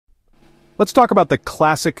Let's talk about the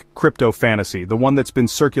classic crypto fantasy, the one that's been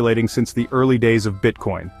circulating since the early days of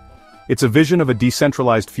Bitcoin. It's a vision of a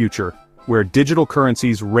decentralized future, where digital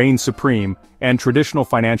currencies reign supreme and traditional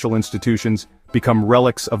financial institutions become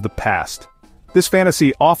relics of the past. This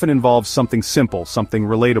fantasy often involves something simple, something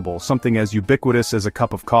relatable, something as ubiquitous as a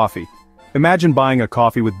cup of coffee. Imagine buying a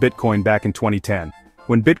coffee with Bitcoin back in 2010,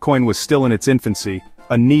 when Bitcoin was still in its infancy,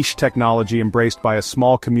 a niche technology embraced by a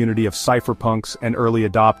small community of cypherpunks and early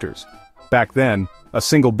adopters. Back then, a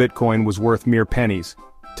single Bitcoin was worth mere pennies.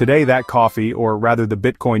 Today that coffee, or rather the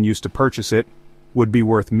Bitcoin used to purchase it, would be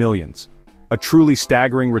worth millions. A truly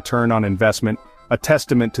staggering return on investment, a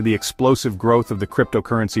testament to the explosive growth of the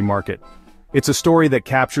cryptocurrency market. It's a story that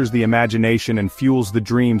captures the imagination and fuels the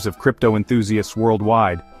dreams of crypto enthusiasts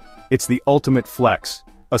worldwide. It's the ultimate flex,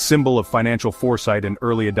 a symbol of financial foresight and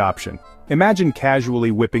early adoption. Imagine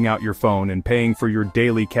casually whipping out your phone and paying for your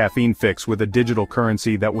daily caffeine fix with a digital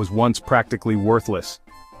currency that was once practically worthless.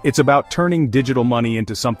 It's about turning digital money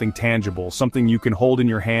into something tangible, something you can hold in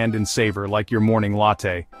your hand and savor like your morning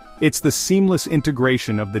latte. It's the seamless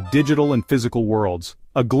integration of the digital and physical worlds,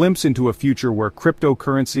 a glimpse into a future where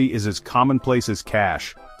cryptocurrency is as commonplace as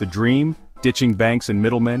cash. The dream? Ditching banks and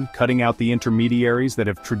middlemen, cutting out the intermediaries that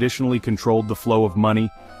have traditionally controlled the flow of money.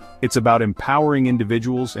 It's about empowering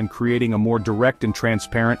individuals and creating a more direct and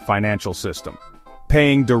transparent financial system.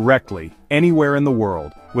 Paying directly, anywhere in the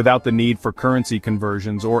world, without the need for currency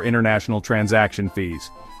conversions or international transaction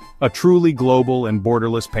fees. A truly global and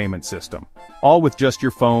borderless payment system. All with just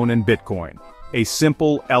your phone and Bitcoin. A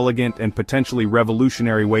simple, elegant, and potentially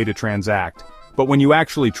revolutionary way to transact. But when you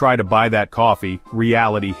actually try to buy that coffee,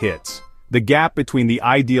 reality hits. The gap between the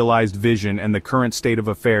idealized vision and the current state of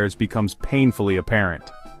affairs becomes painfully apparent.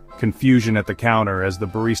 Confusion at the counter as the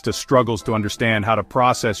barista struggles to understand how to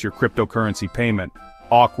process your cryptocurrency payment.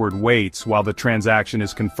 Awkward waits while the transaction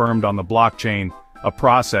is confirmed on the blockchain, a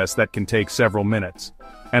process that can take several minutes.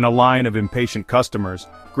 And a line of impatient customers,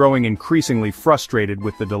 growing increasingly frustrated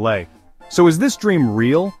with the delay. So is this dream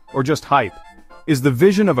real, or just hype? Is the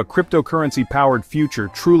vision of a cryptocurrency-powered future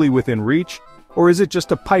truly within reach? Or is it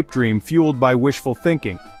just a pipe dream fueled by wishful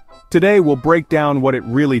thinking? Today we'll break down what it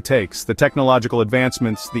really takes, the technological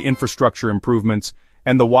advancements, the infrastructure improvements,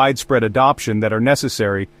 and the widespread adoption that are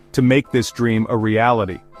necessary to make this dream a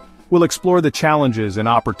reality. We'll explore the challenges and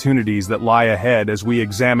opportunities that lie ahead as we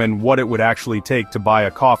examine what it would actually take to buy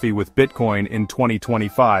a coffee with Bitcoin in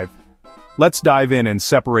 2025. Let's dive in and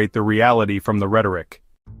separate the reality from the rhetoric.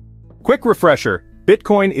 Quick refresher.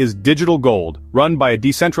 Bitcoin is digital gold, run by a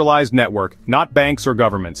decentralized network, not banks or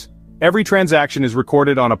governments. Every transaction is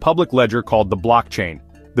recorded on a public ledger called the blockchain.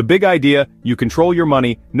 The big idea, you control your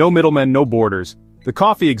money, no middlemen, no borders. The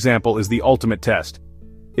coffee example is the ultimate test.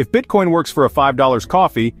 If Bitcoin works for a $5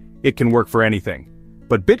 coffee, it can work for anything.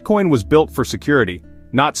 But Bitcoin was built for security,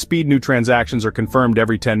 not speed. New transactions are confirmed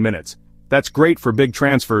every 10 minutes. That's great for big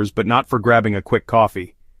transfers, but not for grabbing a quick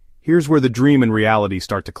coffee. Here's where the dream and reality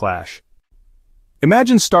start to clash.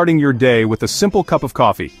 Imagine starting your day with a simple cup of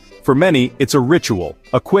coffee. For many, it's a ritual,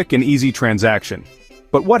 a quick and easy transaction.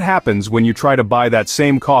 But what happens when you try to buy that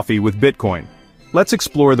same coffee with Bitcoin? Let's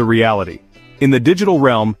explore the reality. In the digital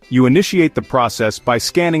realm, you initiate the process by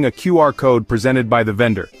scanning a QR code presented by the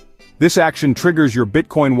vendor. This action triggers your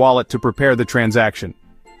Bitcoin wallet to prepare the transaction.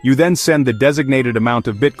 You then send the designated amount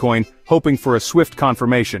of Bitcoin, hoping for a swift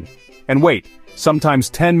confirmation. And wait,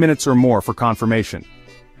 sometimes 10 minutes or more for confirmation.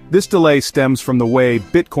 This delay stems from the way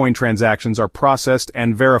Bitcoin transactions are processed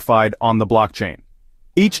and verified on the blockchain.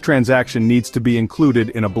 Each transaction needs to be included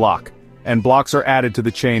in a block, and blocks are added to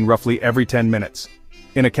the chain roughly every 10 minutes.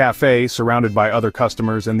 In a cafe, surrounded by other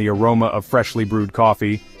customers and the aroma of freshly brewed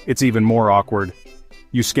coffee, it's even more awkward.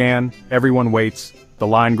 You scan, everyone waits, the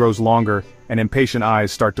line grows longer, and impatient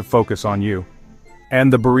eyes start to focus on you.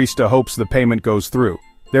 And the barista hopes the payment goes through.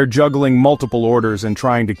 They're juggling multiple orders and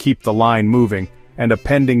trying to keep the line moving, and a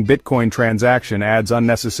pending Bitcoin transaction adds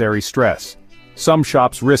unnecessary stress. Some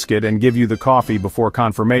shops risk it and give you the coffee before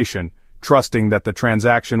confirmation, trusting that the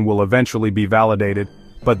transaction will eventually be validated,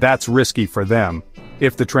 but that's risky for them.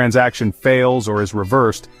 If the transaction fails or is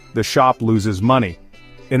reversed, the shop loses money.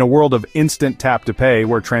 In a world of instant tap-to-pay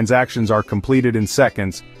where transactions are completed in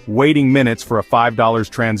seconds, waiting minutes for a $5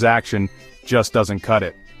 transaction just doesn't cut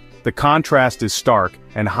it. The contrast is stark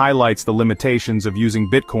and highlights the limitations of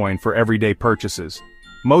using Bitcoin for everyday purchases.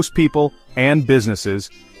 Most people, and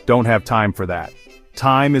businesses, don't have time for that.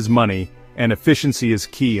 Time is money, and efficiency is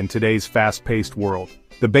key in today's fast-paced world.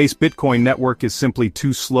 The base Bitcoin network is simply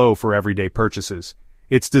too slow for everyday purchases.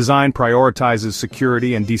 Its design prioritizes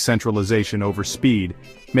security and decentralization over speed,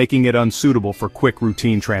 making it unsuitable for quick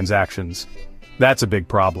routine transactions. That's a big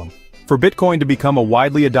problem. For Bitcoin to become a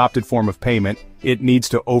widely adopted form of payment, it needs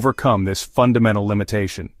to overcome this fundamental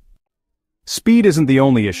limitation. Speed isn't the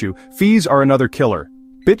only issue, fees are another killer.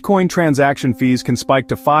 Bitcoin transaction fees can spike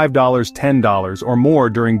to $5, $10, or more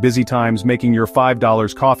during busy times, making your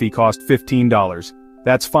 $5 coffee cost $15.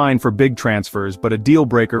 That's fine for big transfers, but a deal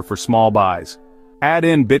breaker for small buys. Add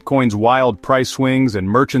in Bitcoin's wild price swings and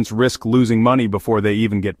merchants risk losing money before they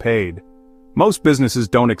even get paid. Most businesses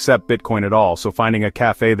don't accept Bitcoin at all, so finding a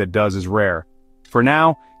cafe that does is rare. For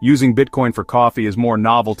now, using Bitcoin for coffee is more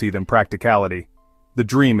novelty than practicality. The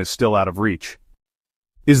dream is still out of reach.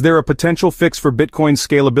 Is there a potential fix for Bitcoin's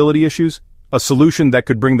scalability issues? A solution that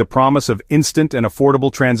could bring the promise of instant and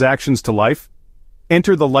affordable transactions to life?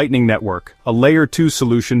 Enter the Lightning Network, a Layer 2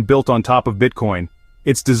 solution built on top of Bitcoin.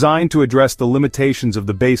 It's designed to address the limitations of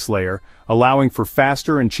the base layer, allowing for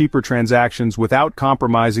faster and cheaper transactions without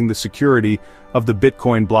compromising the security of the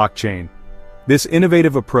Bitcoin blockchain. This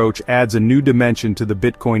innovative approach adds a new dimension to the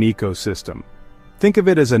Bitcoin ecosystem. Think of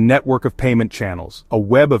it as a network of payment channels, a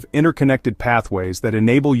web of interconnected pathways that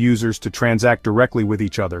enable users to transact directly with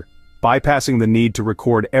each other, bypassing the need to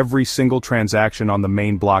record every single transaction on the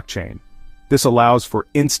main blockchain. This allows for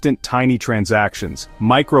instant tiny transactions,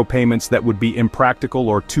 micropayments that would be impractical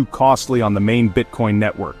or too costly on the main Bitcoin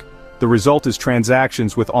network. The result is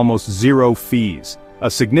transactions with almost zero fees,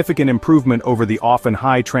 a significant improvement over the often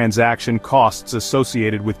high transaction costs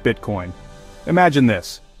associated with Bitcoin. Imagine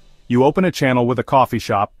this. You open a channel with a coffee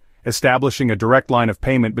shop, establishing a direct line of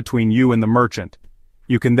payment between you and the merchant.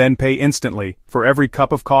 You can then pay instantly, for every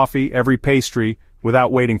cup of coffee, every pastry,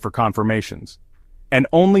 without waiting for confirmations. And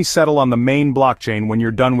only settle on the main blockchain when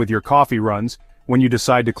you're done with your coffee runs, when you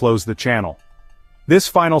decide to close the channel. This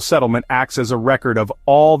final settlement acts as a record of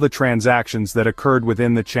all the transactions that occurred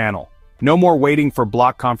within the channel. No more waiting for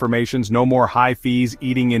block confirmations, no more high fees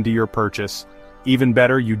eating into your purchase. Even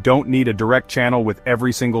better, you don't need a direct channel with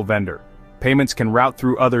every single vendor. Payments can route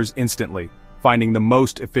through others instantly, finding the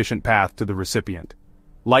most efficient path to the recipient.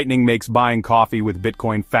 Lightning makes buying coffee with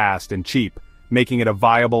Bitcoin fast and cheap, making it a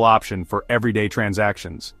viable option for everyday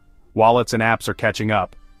transactions. Wallets and apps are catching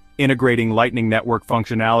up, integrating Lightning Network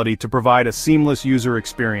functionality to provide a seamless user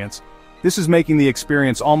experience. This is making the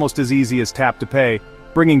experience almost as easy as tap to pay,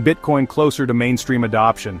 bringing Bitcoin closer to mainstream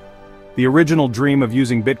adoption. The original dream of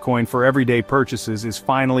using Bitcoin for everyday purchases is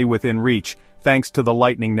finally within reach, thanks to the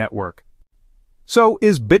Lightning Network. So,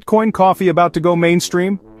 is Bitcoin coffee about to go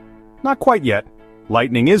mainstream? Not quite yet.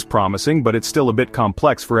 Lightning is promising, but it's still a bit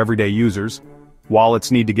complex for everyday users.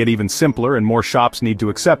 Wallets need to get even simpler and more shops need to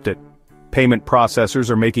accept it. Payment processors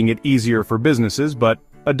are making it easier for businesses, but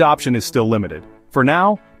adoption is still limited. For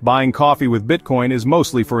now, buying coffee with Bitcoin is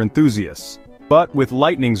mostly for enthusiasts. But with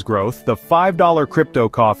Lightning's growth, the $5 crypto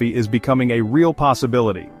coffee is becoming a real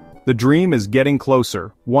possibility. The dream is getting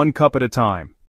closer, one cup at a time.